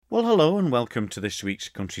Well, hello and welcome to this week's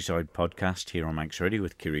Countryside podcast here on Manx Radio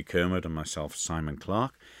with Kiri Kermode and myself, Simon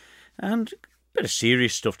Clark. And a bit of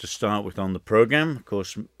serious stuff to start with on the programme. Of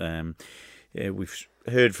course, we've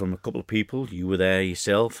heard from a couple of people. You were there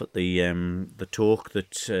yourself at the talk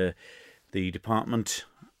that the department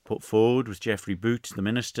put forward with Geoffrey Boot, the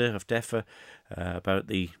Minister of DEFRA, about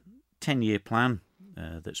the 10-year plan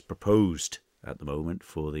that's proposed at the moment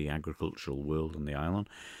for the agricultural world on the island.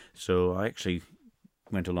 So I actually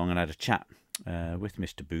went along and had a chat with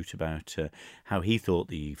Mr. Boot about how he thought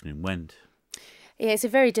the evening went. Yeah, it's a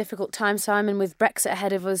very difficult time, Simon, with Brexit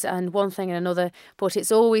ahead of us and one thing and another. But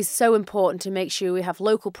it's always so important to make sure we have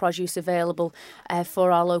local produce available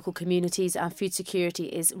for our local communities, and food security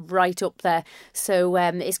is right up there. So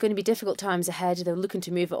it's going to be difficult times ahead. They're looking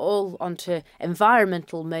to move it all onto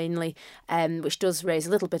environmental mainly, which does raise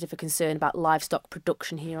a little bit of a concern about livestock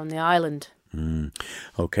production here on the island.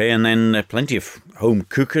 Okay, and then plenty of home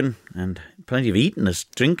cooking and plenty of eating,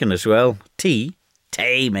 drinking as well. Tea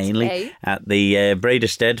mainly, at the Braid of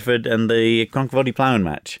Stedford and the Cronk ploughing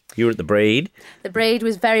match. You were at the Braid. The Braid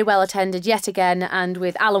was very well attended yet again, and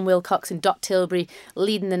with Alan Wilcox and Dot Tilbury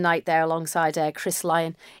leading the night there alongside Chris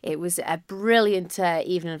Lyon. It was a brilliant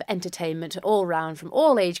evening of entertainment all round from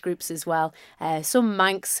all age groups as well. Some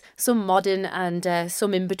Manx, some modern and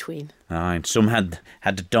some in between. And some had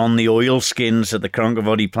to don the oilskins at the Cronk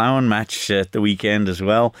ploughing match at the weekend as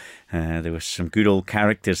well. There were some good old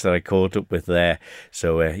characters that I caught up with there.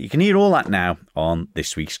 So you can hear all that now on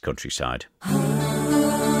this week's Countryside.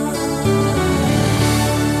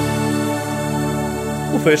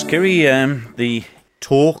 Well, first, Kiri, the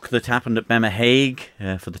talk that happened at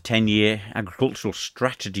Bemahague for the 10-year agricultural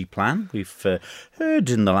strategy plan. We've heard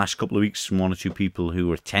in the last couple of weeks from one or two people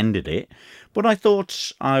who attended it, but I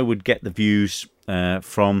thought I would get the views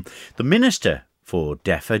from the Minister for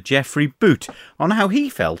DEFRA, Geoffrey Boot, on how he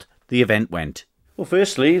felt the event went. Well,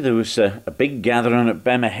 firstly, there was a big gathering at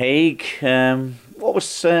Bemahague. What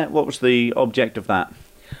was the object of that?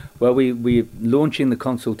 Well, we're launching the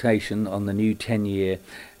consultation on the new 10-year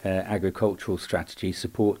agricultural strategy,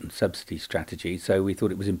 support and subsidy strategy. So we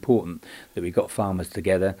thought it was important that we got farmers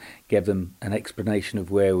together, gave them an explanation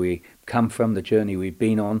of where we come from, the journey we've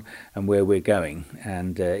been on and where we're going.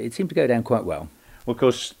 And it seemed to go down quite well. Well, of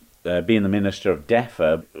course, being the Minister of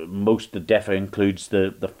DEFRA, most of DEFRA includes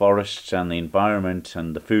the forests and the environment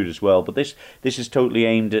and the food as well. But this is totally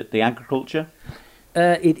aimed at the agriculture?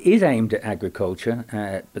 It is aimed at agriculture,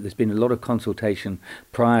 but there's been a lot of consultation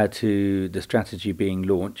prior to the strategy being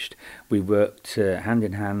launched. We worked hand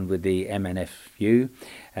in hand with the MNFU,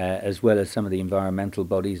 as well as some of the environmental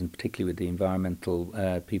bodies, and particularly with the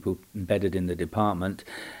environmental people embedded in the department.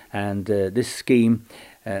 And this scheme,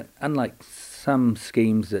 unlike some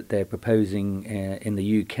schemes that they're proposing in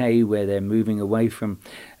the UK, where they're moving away from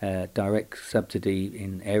direct subsidy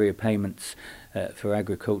in area payments for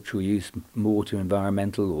agricultural use more to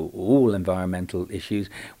environmental or all environmental issues,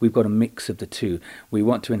 we've got a mix of the two. We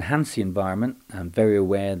want to enhance the environment. I'm very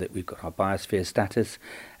aware that we've got our biosphere status,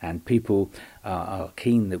 and people are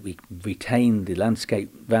keen that we retain the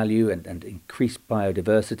landscape value and increase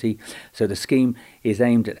biodiversity. So the scheme is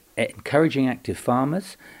aimed at encouraging active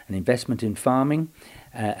farmers and investment in farming,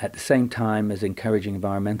 at the same time as encouraging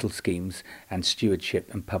environmental schemes and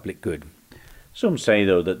stewardship and public good. Some say,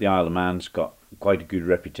 though, that the Isle of Man's got quite a good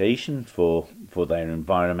reputation for their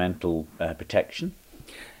environmental protection.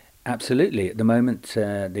 Absolutely. At the moment,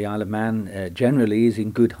 the Isle of Man generally is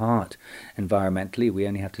in good heart environmentally. We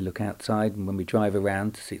only have to look outside, and when we drive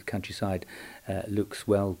around to see the countryside looks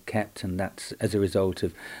well kept, and that's as a result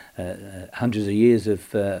of hundreds of years of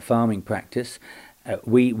farming practice.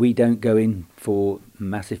 We don't go in for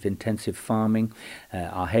massive intensive farming.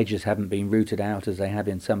 Our hedges haven't been rooted out as they have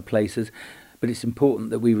in some places. But it's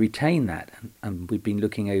important that we retain that, and we've been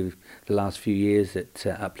looking over the last few years at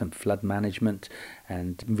upland flood management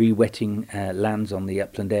and re-wetting lands on the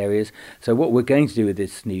upland areas. So what we're going to do with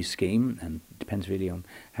this new scheme, and it depends really on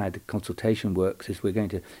how the consultation works, is we're going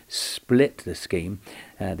to split the scheme.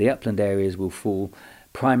 The upland areas will fall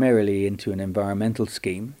primarily into an environmental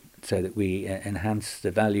scheme, so that we enhance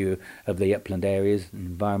the value of the upland areas in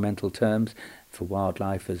environmental terms for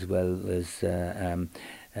wildlife, as well as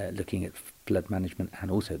looking at flood management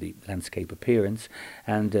and also the landscape appearance,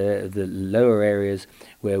 and the lower areas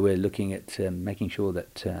where we're looking at making sure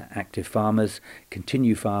that active farmers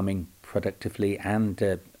continue farming productively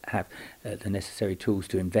and have the necessary tools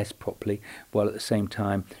to invest properly, while at the same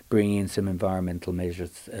time bringing in some environmental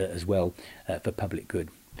measures as well for public good.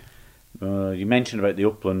 You mentioned about the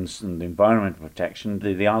uplands and the environmental protection.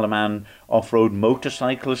 The Isle of Man off-road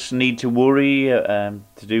motorcyclists need to worry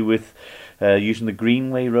to do with using the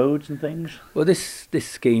Greenway roads and things? Well, this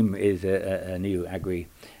scheme is a new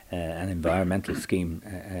an environmental scheme,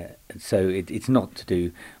 so it's not to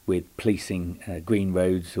do with policing green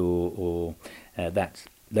roads or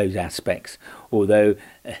those aspects. Although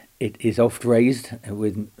it is oft raised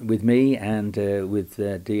with me and with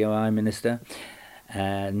the DOI minister,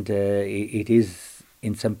 and it is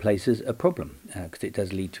in some places a problem because it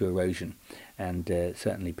does lead to erosion, and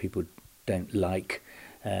certainly people don't like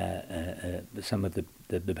some of the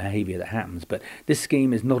behaviour that happens. But this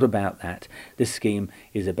scheme is not about that. This scheme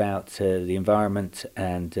is about the environment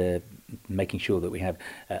and making sure that we have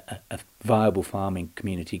a viable farming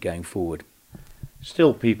community going forward.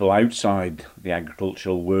 Still, people outside the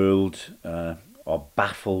agricultural world are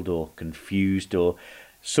baffled or confused, or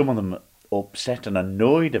some of them upset and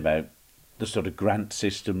annoyed about the sort of grant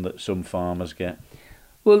system that some farmers get.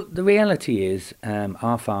 Well, the reality is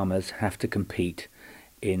our farmers have to compete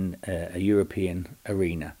in a European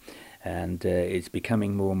arena, and it's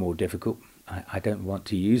becoming more and more difficult. I don't want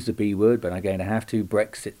to use the B word, but I'm going to have to.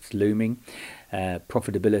 Brexit's looming.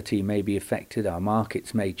 Profitability may be affected. Our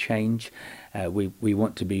markets may change. We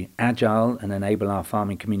want to be agile and enable our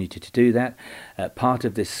farming community to do that. Part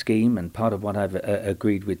of this scheme and part of what I've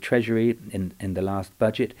agreed with Treasury in the last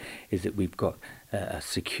budget is that we've got a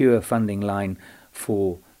secure funding line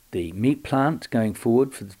for the meat plant going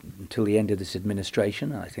forward until the end of this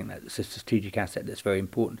administration. I think that's a strategic asset that's very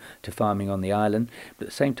important to farming on the island. But at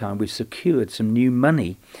the same time, we've secured some new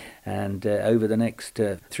money, and over the next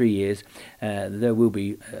 3 years, there will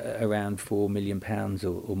be around £4 million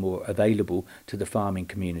or more available to the farming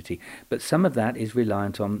community. But some of that is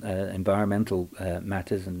reliant on environmental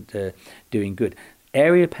matters and doing good.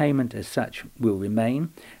 Area payment as such will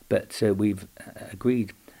remain, but we've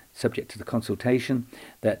agreed, subject to the consultation,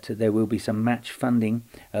 that there will be some match funding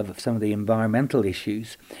of some of the environmental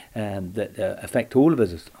issues that affect all of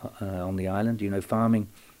us on the island. You know, farming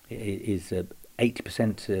is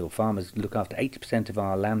 80%, or farmers look after 80% of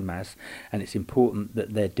our land mass, and it's important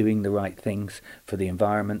that they're doing the right things for the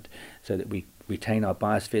environment so that we retain our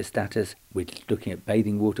biosphere status. We're looking at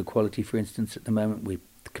bathing water quality, for instance, at the moment. We're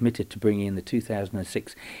committed to bringing in the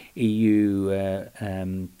 2006 EU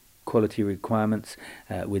quality requirements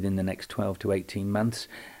within the next 12 to 18 months,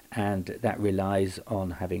 and that relies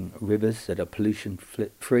on having rivers that are pollution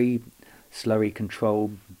free, slurry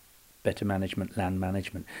control, better management, land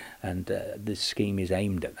management, and this scheme is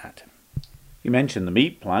aimed at that. You mentioned the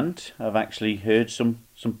meat plant. I've actually heard some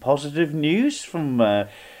positive news from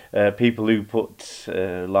people who put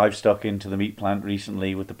livestock into the meat plant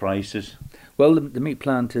recently with the prices. Well, the meat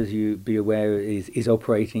plant, as you be aware, is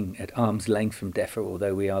operating at arm's length from DEFRA,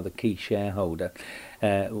 although we are the key shareholder.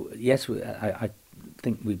 Yes, I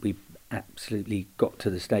think we've absolutely got to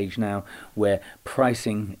the stage now where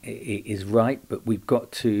pricing is right, but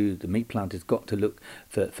the meat plant has got to look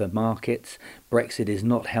for markets. Brexit is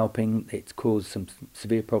not helping. It's caused some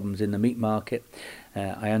severe problems in the meat market.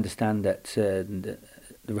 I understand that the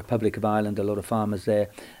Republic of Ireland, a lot of farmers there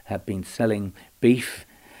have been selling beef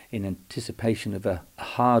in anticipation of a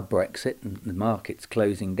hard Brexit and the market's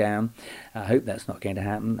closing down. I hope that's not going to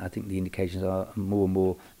happen. I think the indications are more and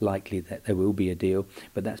more likely that there will be a deal,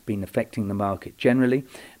 but that's been affecting the market generally.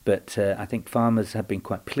 But I think farmers have been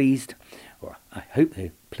quite pleased, or I hope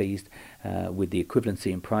they're pleased, with the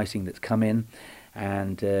equivalency in pricing that's come in,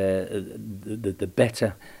 and the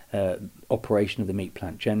better operation of the meat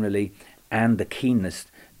plant generally, and the keenness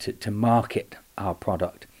to market our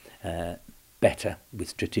product better with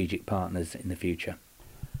strategic partners in the future.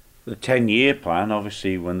 The 10-year plan,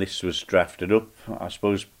 obviously, when this was drafted up, I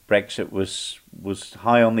suppose Brexit was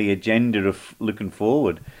high on the agenda of looking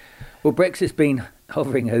forward. Well, Brexit's been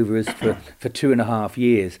hovering over us for 2.5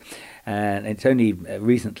 years, and it's only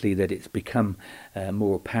recently that it's become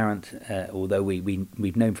more apparent, although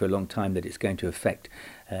we've known for a long time that it's going to affect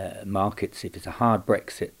markets. If it's a hard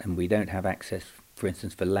Brexit and we don't have access, for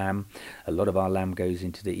instance, for lamb, a lot of our lamb goes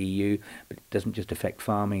into the EU, but it doesn't just affect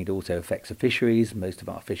farming, it also affects the fisheries. Most of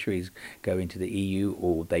our fisheries go into the EU,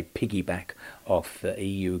 or they piggyback off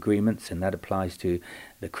EU agreements, and that applies to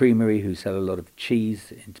the creamery, who sell a lot of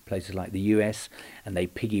cheese into places like the US, and they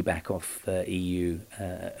piggyback off EU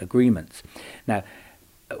agreements. Now,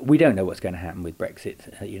 we don't know what's going to happen with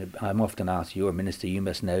Brexit. I'm often asked, "You're a minister, you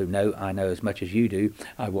must know." No, I know as much as you do.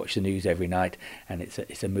 I watch the news every night, and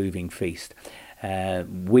it's a moving feast.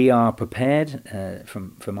 We are prepared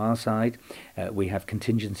from our side. We have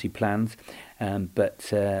contingency plans,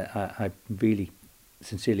 but I really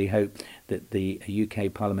sincerely hope that the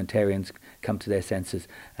UK parliamentarians come to their senses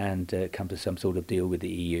and come to some sort of deal with the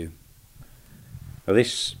EU. Well,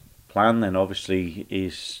 this plan then obviously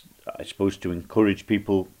is I suppose, to encourage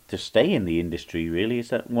people to stay in the industry, really. Is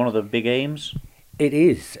that one of the big aims? It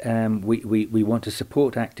is. We want to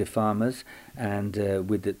support active farmers, and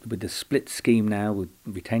with the split scheme now, with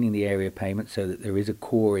retaining the area payment so that there is a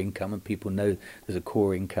core income and people know there's a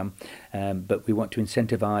core income. But we want to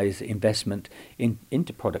incentivise investment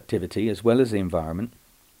into productivity as well as the environment,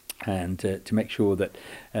 and to make sure that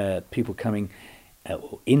people coming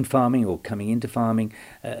in farming or coming into farming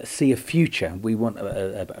see a future. We want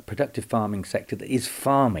a productive farming sector that is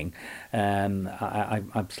farming.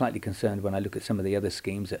 I'm slightly concerned when I look at some of the other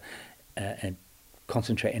schemes that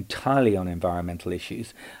concentrate entirely on environmental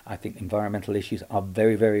issues. I think environmental issues are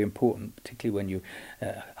very, very important, particularly when you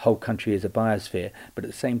whole country is a biosphere. But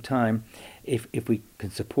at the same time, if we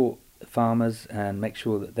can support farmers and make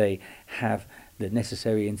sure that they have the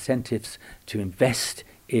necessary incentives to invest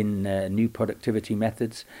in new productivity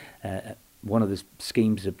methods. One of the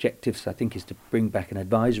scheme's objectives, I think, is to bring back an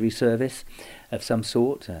advisory service of some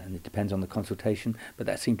sort, and it depends on the consultation, but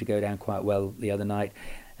that seemed to go down quite well the other night.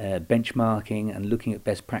 Benchmarking and looking at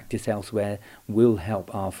best practice elsewhere will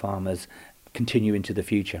help our farmers continue into the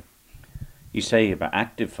future. You say about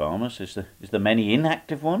active farmers, is there many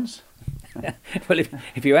inactive ones? Well,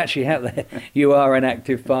 if you're actually out there, you are an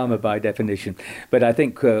active farmer by definition. But I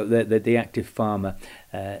think the active farmer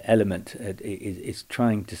element is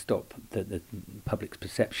trying to stop the public's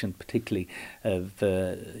perception, particularly of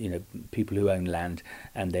people who own land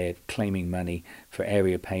and they're claiming money for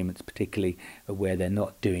area payments, particularly where they're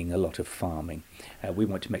not doing a lot of farming. We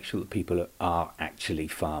want to make sure that people are actually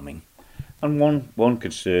farming. And one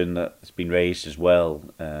concern that's been raised as well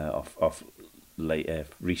of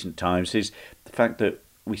recent times is the fact that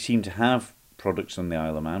we seem to have products on the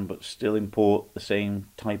Isle of Man but still import the same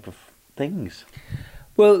type of things.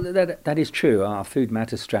 Well, that is true. Our Food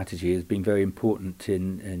Matters strategy has been very important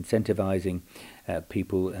in incentivising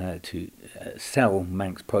people to sell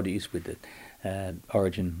Manx produce with the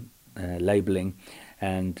origin labelling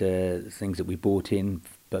and things that we bought in,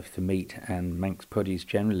 both for meat and Manx produce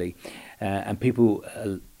generally, and people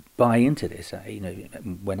buy into this.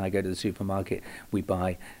 When I go to the supermarket, we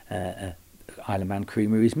buy Isle of Man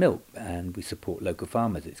Creameries milk, and we support local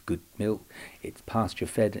farmers. It's good milk, it's pasture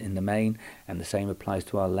fed in the main, and the same applies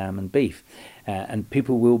to our lamb and beef, and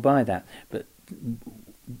people will buy that. But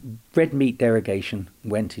red meat derogation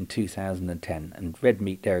went in 2010, and red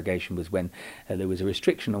meat derogation was when there was a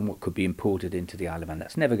restriction on what could be imported into the Isle of Man.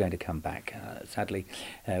 That's never going to come back. Sadly,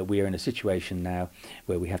 we are in a situation now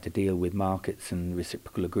where we have to deal with markets and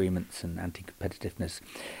reciprocal agreements and anti-competitiveness.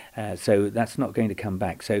 So that's not going to come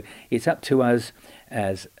back. So it's up to us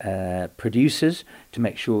as producers to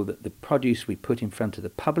make sure that the produce we put in front of the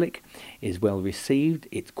public is well received,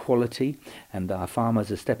 it's quality, and our farmers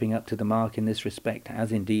are stepping up to the mark in this respect,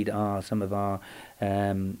 as indeed are some of our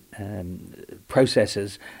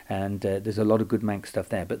processors, and there's a lot of good Manx stuff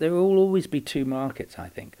there. But there will always be two markets, I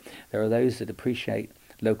think. There are those that appreciate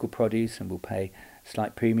local produce and will pay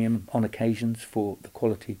slight premium on occasions for the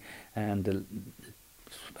quality and the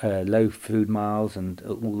low food miles and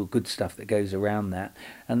all the good stuff that goes around that,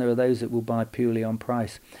 and there are those that will buy purely on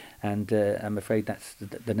price, and I'm afraid that's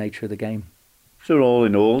the nature of the game. So all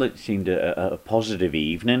in all, it seemed a positive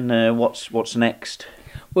evening. What's next?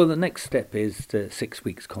 Well, the next step is the 6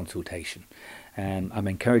 weeks consultation. I'm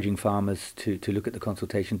encouraging farmers to look at the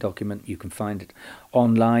consultation document. You can find it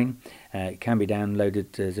online. It can be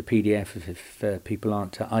downloaded as a PDF if people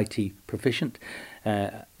aren't IT proficient.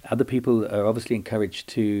 Other people are obviously encouraged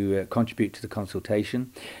to contribute to the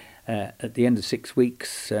consultation. At the end of 6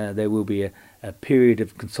 weeks, there will be a period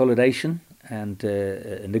of consolidation and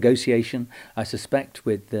a negotiation, I suspect,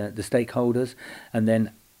 with the stakeholders, and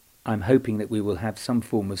then I'm hoping that we will have some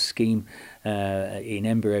form of scheme in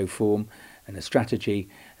embryo form and a strategy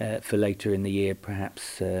for later in the year,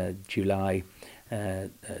 perhaps July,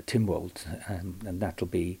 Tynwald, and that'll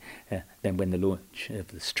be then when the launch of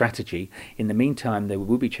the strategy. In the meantime, there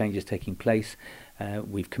will be changes taking place.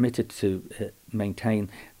 We've committed to maintain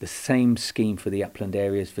the same scheme for the upland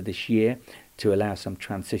areas for this year to allow some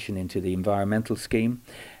transition into the environmental scheme.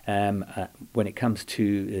 When it comes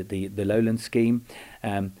to the lowland scheme,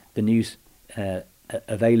 the new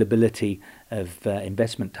availability of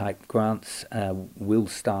investment type grants will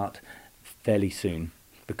start fairly soon,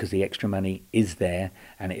 because the extra money is there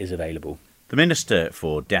and it is available. The Minister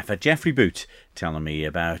for DEFRA, Geoffrey Boot, telling me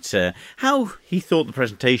about how he thought the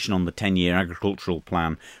presentation on the 10-year agricultural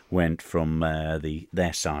plan went from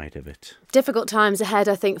their side of it. Difficult times ahead,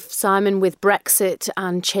 I think, Simon, with Brexit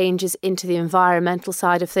and changes into the environmental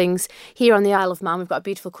side of things. Here on the Isle of Man, we've got a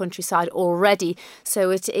beautiful countryside already, so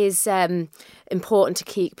it is important to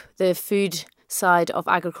keep the food side of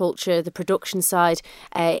agriculture, the production side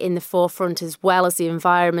in the forefront, as well as the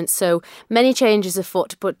environment. So many changes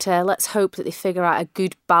afoot, but let's hope that they figure out a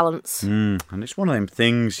good balance. And it's one of them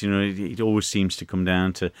things, it always seems to come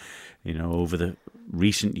down to, over the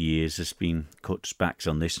recent years, there's been cuts backs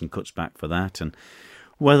on this and cuts back for that, and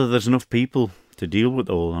whether there's enough people to deal with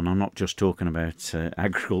all. And I'm not just talking about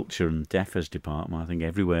agriculture and DEFRA's department. I think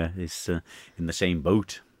everywhere is in the same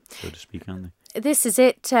boat, so to speak, aren't they? This is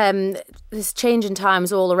it. There's changing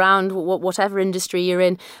times all around, whatever industry you're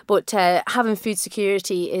in. But having food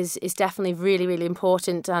security is definitely really, really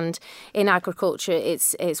important. And in agriculture,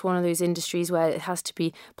 it's one of those industries where it has to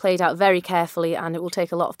be played out very carefully, and it will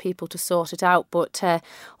take a lot of people to sort it out. But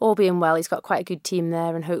all being well, he's got quite a good team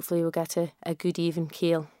there, and hopefully we'll get a good even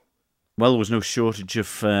keel. Well, there was no shortage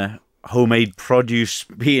of homemade produce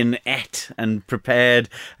being ate and prepared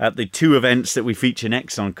at the two events that we feature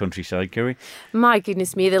next on Countryside, Kerry. My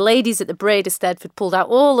goodness me, the ladies at the Braid of Stedford pulled out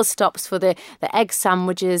all the stops for the egg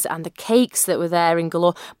sandwiches and the cakes that were there in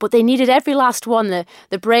galore, but they needed every last one.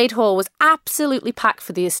 The Braid Hall was absolutely packed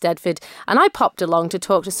for the Eisteddfod, and I popped along to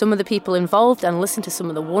talk to some of the people involved and listen to some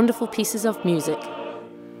of the wonderful pieces of music.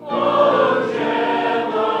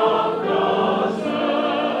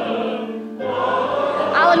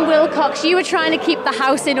 Alan Wilcox, you were trying to keep the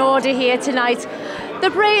house in order here tonight. The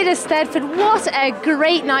Braid of Stedford, what a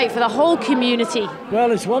great night for the whole community.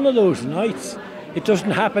 Well, it's one of those nights. It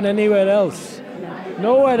doesn't happen anywhere else.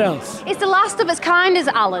 Nowhere else. It's the last of its kind, is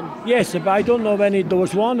Alan? Yes, but I don't know of any. There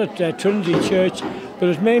was one at Trinity Church, but it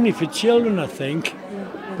was mainly for children, I think.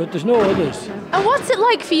 But there's no others. And what's it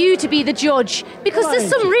like for you to be the judge? Because there's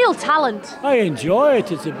some real talent. I enjoy it.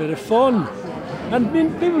 It's a bit of fun. And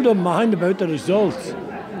people don't mind about the result.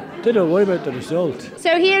 They don't worry about the result.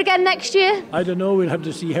 So here again next year? I don't know. We'll have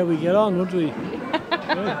to see how we get on, won't we?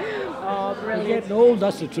 Oh, brilliant. We're getting old,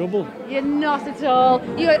 that's the trouble. You're not at all.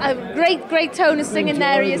 You're a great tone of singing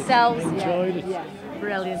there yourselves. Enjoyed it. Yeah.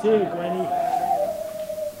 Brilliant. See you, Gwenny.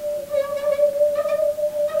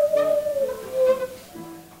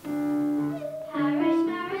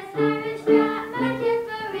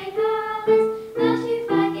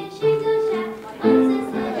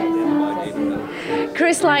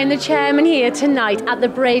 Chris Lyon, the chairman here tonight at the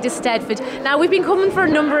Braid of Stedford. Now, we've been coming for a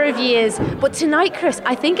number of years, but tonight, Chris,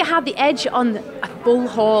 I think it had the edge on a full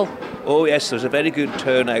hall. Oh yes, there's a very good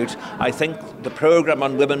turnout. I think the programme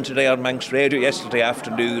on Women Today on Manx Radio yesterday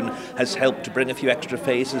afternoon has helped to bring a few extra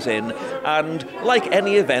faces in, and like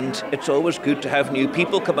any event, it's always good to have new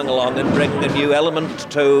people coming along and bringing a new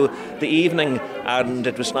element to the evening, and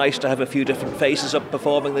it was nice to have a few different faces up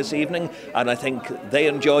performing this evening, and I think they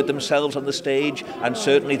enjoyed themselves on the stage, and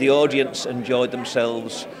certainly the audience enjoyed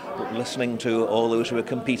themselves listening to all those who were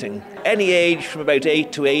competing. Any age from about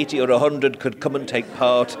 8 to 80 or 100 could come and take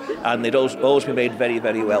part, and they'd always be made very,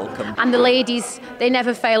 very welcome. And the ladies, they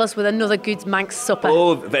never fail us with another good Manx supper.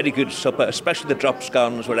 Oh, very good supper, especially the drop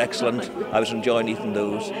scones were excellent. I was enjoying eating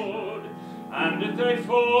those. And did they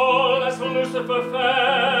fall as Lucifer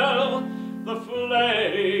fell, the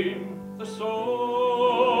flame, the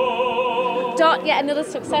soul? Dot, yet another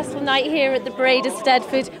successful night here at the Braid of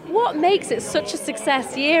Stedford. What makes it such a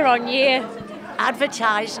success year on year?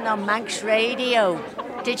 Advertising on Manx Radio.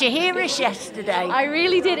 Did you hear us yesterday? I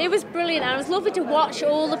really did. It was brilliant. And it was lovely to watch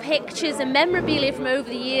all the pictures and memorabilia from over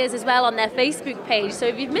the years as well on their Facebook page. So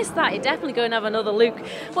if you've missed that, you definitely go and have another look.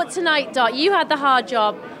 But tonight, Dot, you had the hard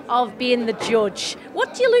job of being the judge.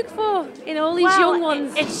 What do you look for in all these young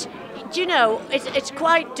ones? It's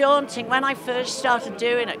quite daunting when I first started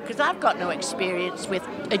doing it, because I've got no experience with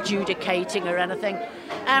adjudicating or anything.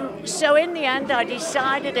 So in the end, I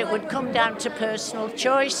decided it would come down to personal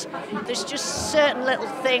choice. There's just certain little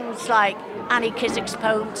things like Annie Kissack's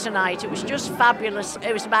poem tonight. It was just fabulous.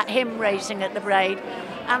 It was about hymn raising at the Braid.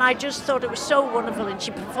 And I just thought it was so wonderful, and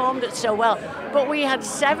she performed it so well. But we had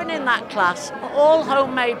 7 in that class, all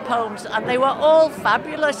homemade poems, and they were all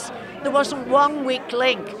fabulous. There wasn't one weak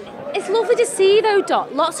link. It's lovely to see, though,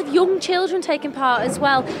 Dot, lots of young children taking part as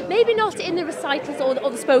well. Maybe not in the recitals or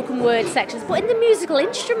the spoken word sections, but in the musical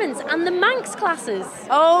instruments and the Manx classes.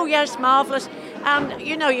 Oh, yes, marvellous. And,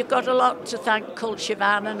 you've got a lot to thank Culture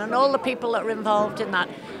Vannon and all the people that are involved in that.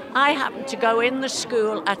 I happened to go in the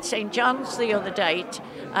school at St John's the other day.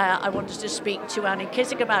 I wanted to speak to Annie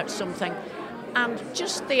Kissack about something. And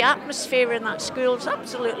just the atmosphere in that school is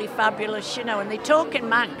absolutely fabulous, and they talk in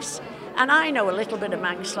Manx. And I know a little bit of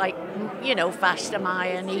Manx, like, Faster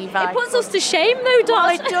Maya and Eva. It puts us to shame, though, Dot.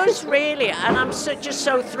 Well, it does, really. And I'm just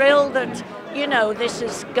so thrilled that, this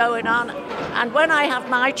is going on. And when I have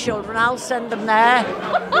my children, I'll send them there.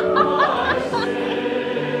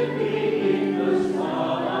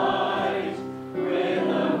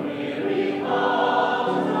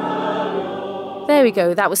 There we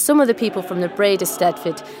go. That was some of the people from the Braid of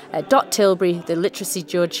Stedford. Dot Tilbury, the literacy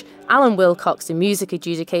judge, Alan Wilcox, the music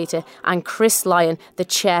adjudicator, and Chris Lyon, the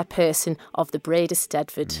chairperson of the Braid of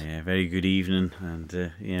Stedford. Yeah, very good evening.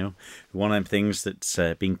 And, one of them things that's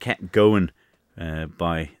been kept going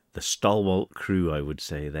by the stalwart crew, I would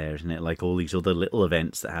say, there, isn't it? Like all these other little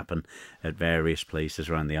events that happen at various places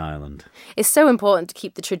around the island. It's so important to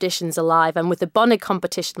keep the traditions alive, and with the Bonnet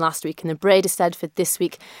competition last week and the Braid of Stedford this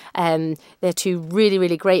week, they're two really,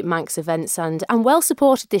 really great Manx events and well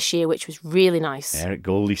supported this year, which was really nice. Eric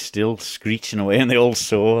Goldie still screeching away in the old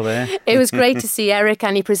saw there. It was great to see Eric,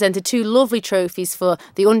 and he presented two lovely trophies for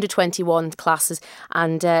the under-21 classes,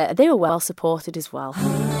 and they were well supported as well.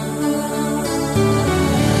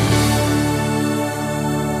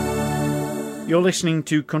 You're listening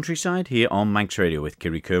to Countryside here on Manx Radio with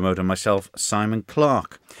Kiri Kermode and myself, Simon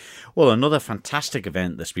Clark. Well, another fantastic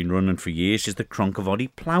event that's been running for years is the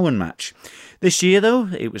Cronkavoddy Ploughing Match. This year, though,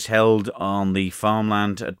 it was held on the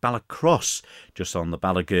farmland at Ballacross, just on the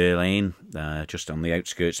Ballagher Lane, just on the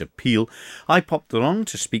outskirts of Peel. I popped along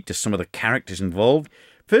to speak to some of the characters involved.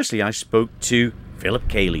 Firstly, I spoke to Philip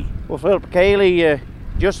Cayley. Well, Philip Cayley,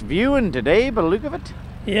 just viewing today by the look of it?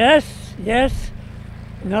 Yes.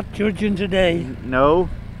 Not judging today. No.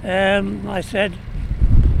 I said,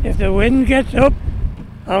 if the wind gets up,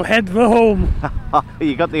 I'll head for home.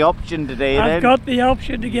 You got the option today then? I've got the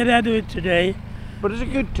option to get out of it today. But it's a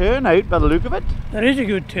good turnout by the look of it. There is a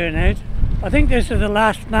good turnout. I think this is the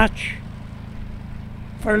last match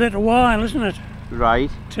for a little while, isn't it?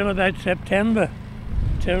 Right. Till about September,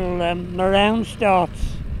 till the round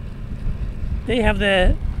starts. They have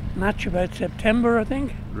their match about September, I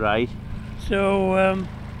think. Right. So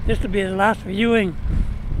this will be the last viewing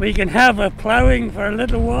we can have of ploughing for a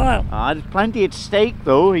little while. There's plenty at stake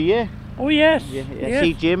though here. Oh yes. I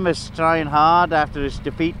see Jim is trying hard after his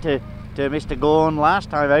defeat to Mr. Gorn last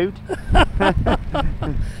time out.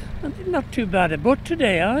 Not too bad a butt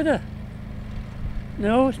today either.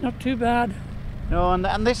 No, it's not too bad. No,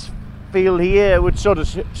 and this field here would sort of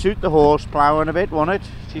suit the horse ploughing a bit, won't it?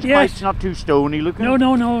 It's not too stony looking.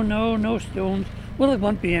 No stones. Well, there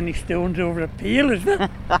won't be any stones over a Peel, is there?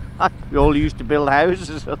 We all used to build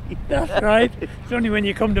houses. That's right. It's only when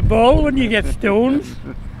you come to bowl when you get stones.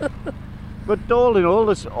 But all in all,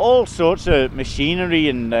 there's all sorts of machinery,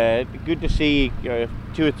 and good to see 2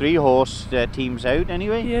 or 3 horse teams out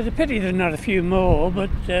anyway. Yeah, the pity there's not a few more,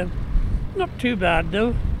 but not too bad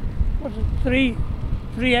though. What's it,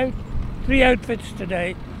 three outfits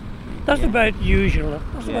today. That's about usual.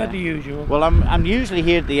 About the usual. Well, I'm usually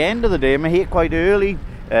here at the end of the day. I'm here quite early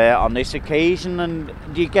on this occasion. And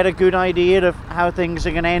do you get a good idea of how things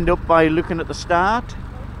are going to end up by looking at the start?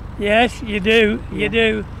 Yes, you do. You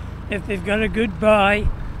do. If they've got a good bye,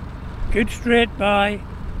 good straight bye,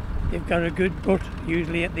 they've got a good butt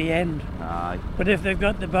usually at the end. Aye. But if they've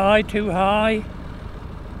got the bye too high,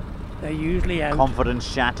 they're usually out.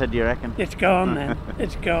 Confidence shattered, you reckon? It's gone then.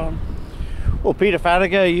 It's gone. Well, Peter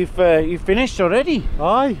Farragher, you've finished already.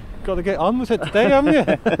 Aye, got to get on with it today, haven't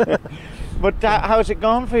you? But how's it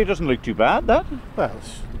gone for you? Doesn't look too bad, that. Well,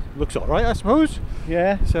 it looks all right, I suppose.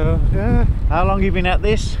 Yeah. So, yeah. How long have you been at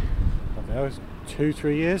this? I don't know, it's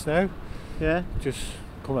 2-3 years now. Yeah. Just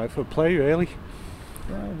come out for a play, really.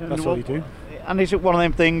 Right. That's all you do. And is it one of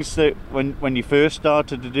them things that when you first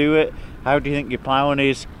started to do it, how do you think your ploughing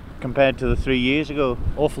is compared to the 3 years ago?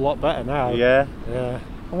 Awful lot better now. Yeah. Yeah.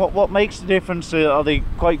 And what makes the difference? Are they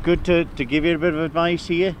quite good to give you a bit of advice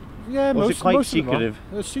here? Yeah, or is it quite secretive?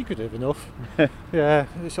 They're secretive enough. Yeah,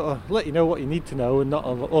 they sort of let you know what you need to know and not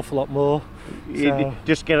an awful lot more. You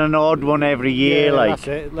just get an odd one every year, yeah, like. That's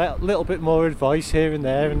it. A little bit more advice here and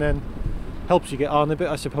there, and then helps you get on a bit,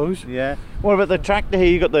 I suppose. Yeah. What about the tractor here?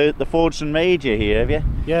 You got the Fordson Major here, have you?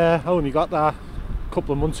 Yeah, I only got that a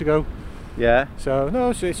couple of months ago. Yeah. So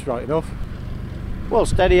no, it's right enough. Well,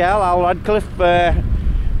 steady Al Radcliffe.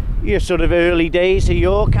 Your sort of early days of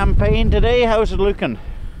your campaign today. How's it looking?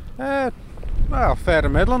 Well, fair to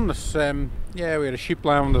middling. We had a sheep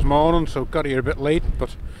lamb this morning, so got here a bit late,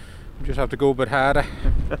 but we just have to go a bit harder.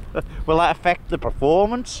 Will that affect the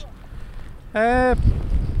performance?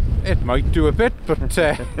 It might do a bit, but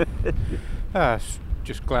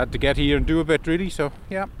just glad to get here and do a bit, really. So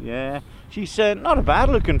yeah. Yeah. She's not a bad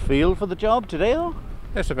looking field for the job today, though.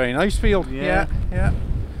 It's a very nice field. Yeah.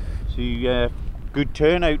 So good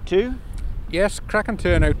turnout too. Yes, cracking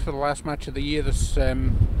turnout for the last match of the year. This,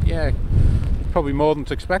 probably more than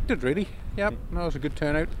expected, really. Yep, that was a good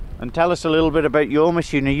turnout. And tell us a little bit about your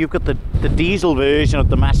machinery. You've got the diesel version of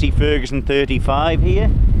the Massey Ferguson 35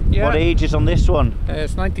 here. Yeah. What age is on this one?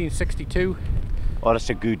 It's 1962. Oh, that's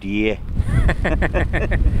a good year.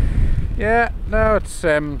 Yeah, no, it's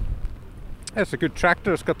a good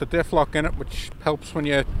tractor. It's got the diff lock in it, which helps when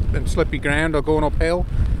you're in slippy ground or going uphill.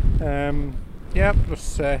 Yeah,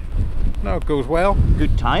 it goes well.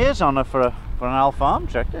 Good tyres on it for an Al Farm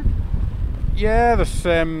tractor. Yeah,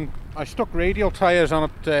 I stuck radial tyres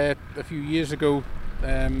on it a few years ago,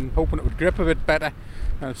 hoping it would grip a bit better,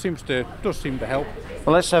 and it does seem to help.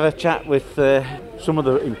 Well, let's have a chat with some of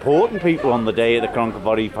the important people on the day at the Cronk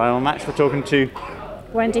final match. We're talking to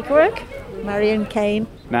Wendy Quirk, Marion Kane.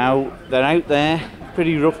 Now, they're out there,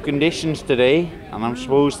 pretty rough conditions today, and I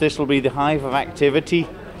suppose this will be the hive of activity.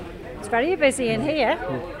 It's very busy in here.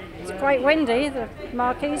 It's quite windy, the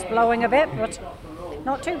marquee's blowing a bit, but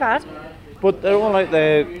not too bad. But they're all out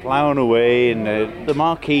there ploughing away, and the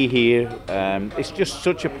marquee here, it's just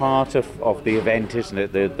such a part of the event, isn't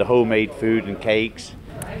it? The homemade food and cakes.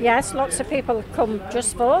 Yes, lots of people come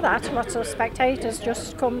just for that. Lots of spectators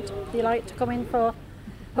just they like to come in for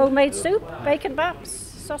homemade soup, bacon baps,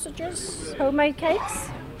 sausages, homemade cakes.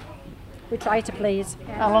 We try to please.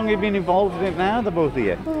 How long have you been involved in it now, the both of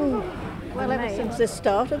you? Well, ever since the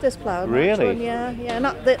start of this plough. Really? One, yeah.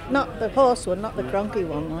 Not the horse one, not the cronky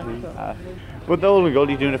one. But the whole and goal,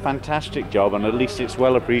 you're doing a fantastic job, and at least it's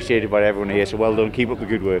well appreciated by everyone here. So well done. Keep up the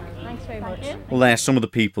good work. Thanks very much. Well, there's some of the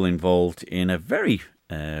people involved in a very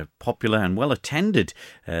popular and well attended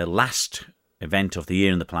last event of the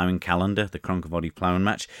year in the ploughing calendar, the Cronk ploughing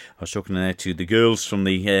match. I was talking there to the girls from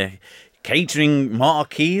the catering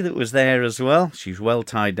marquee that was there as well. She's well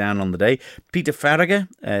tied down on the day. Peter Farragher,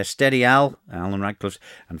 Steady Al, Alan Radcliffe,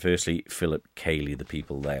 and firstly Philip Cayley, the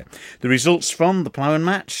people there. The results from the ploughing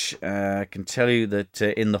match, I can tell you that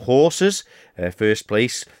in the horses, first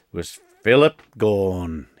place was Philip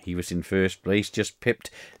Gaughan. He was in first place, just pipped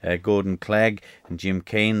Gordon Clegg and Jim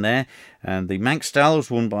Kane there. And the Manx Style was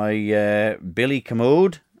won by Billy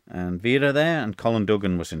Commode and Vera there, and Colin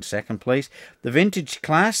Duggan was in second place. The vintage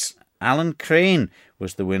class, Alan Crane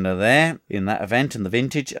was the winner there in that event in the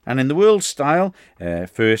vintage. And in the world style,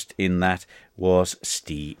 first in that was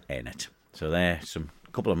Steve Ennett. So there,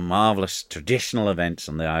 a couple of marvellous traditional events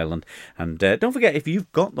on the island. And don't forget, if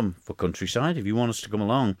you've got them for Countryside, if you want us to come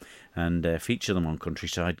along and feature them on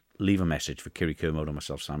Countryside, leave a message for Kiri Kermode or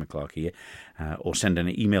myself, Simon Clark here, or send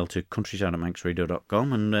an email to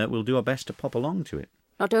countryside@manxradio.com, and we'll do our best to pop along to it.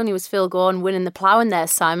 Not only was Phil Gaughan winning the ploughing there,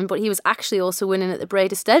 Simon, but he was actually also winning at the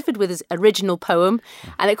Braid of Stedford with his original poem.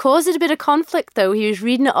 And it caused a bit of conflict, though. He was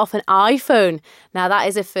reading it off an iPhone. Now, that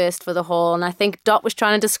is a first for the hall, and I think Dot was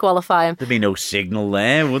trying to disqualify him. There'd be no signal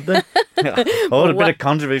there, would there? A bit of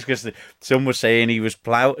controversy, because some were saying he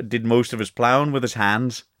did most of his ploughing with his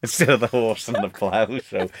hands instead of the horse and the plough.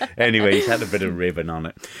 So anyway, he's had a bit of ribbon on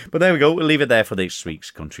it. But there we go. We'll leave it there for this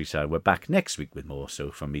week's Countryside. We're back next week with more.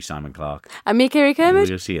 So from me, Simon Clark. And me, Kiri Kermode.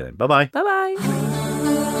 We'll see you then. Bye-bye. Bye-bye.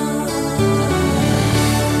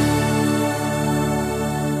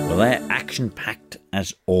 Well, they're action-packed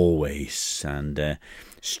as always, and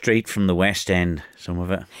straight from the West End, some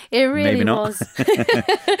of it. It really Maybe not. was.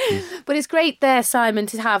 But it's great there, Simon,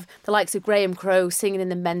 to have the likes of Graham Crowe singing in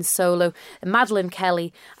the men's solo, Madeline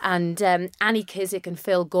Kelly and Annie Kissack and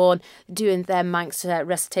Phil Gaughan doing their Manx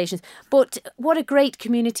recitations. But what a great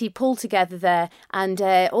community pulled together there, and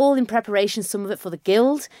all in preparation, some of it for the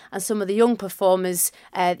Guild and some of the young performers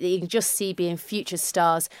that you can just see being future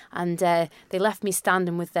stars. And they left me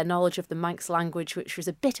standing with their knowledge of the Manx language, which was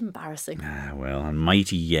a bit embarrassing. Well, and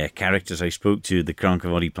mighty characters I spoke to the Cronk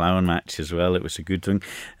ploughing match as well. It was a good thing,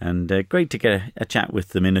 and great to get a chat with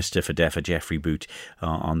the Minister for DEFA, Geoffrey Boot,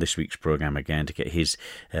 on this week's programme again, to get his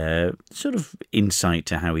sort of insight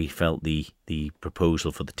to how he felt the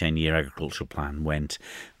proposal for the 10-year agricultural plan went.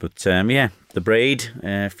 But the Braid,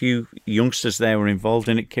 a few youngsters there were involved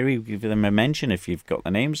in it. Kiri, give them a mention if you've got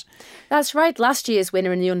the names. That's right. Last year's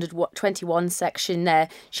winner in the under-21 section,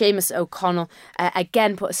 Seamus O'Connell,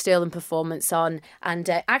 again put a sterling performance on, and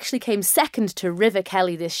actually came second to River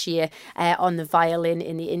Kelly this year on the violin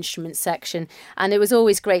in the instrument section. And it was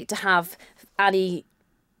always great to have Phil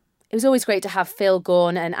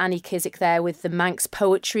Gaughan and Annie Kissack there with the Manx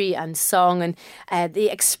poetry and song, and the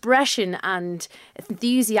expression and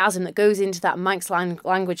enthusiasm that goes into that Manx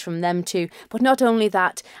language from them too. But not only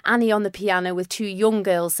that, Annie on the piano with two young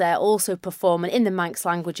girls there also performing in the Manx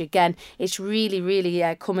language again. It's really,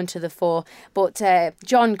 really coming to the fore. But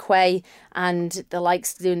John Quay and the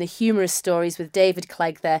likes doing the humorous stories with David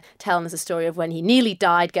Clegg there, telling us a story of when he nearly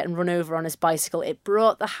died getting run over on his bicycle. It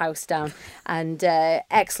brought the house down, and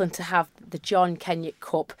excellent to have the John Kenyock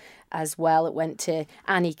Cup as well. It went to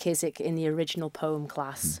Annie Kissack in the original poem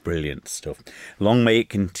class. Brilliant stuff. Long may it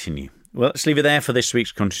continue. Well, let's leave it there for this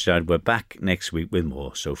week's Countryside. We're back next week with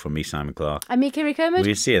more. So from me, Simon Clark. And me, Kiri Kermode.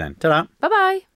 We'll see you then. Ta-da. Bye-bye.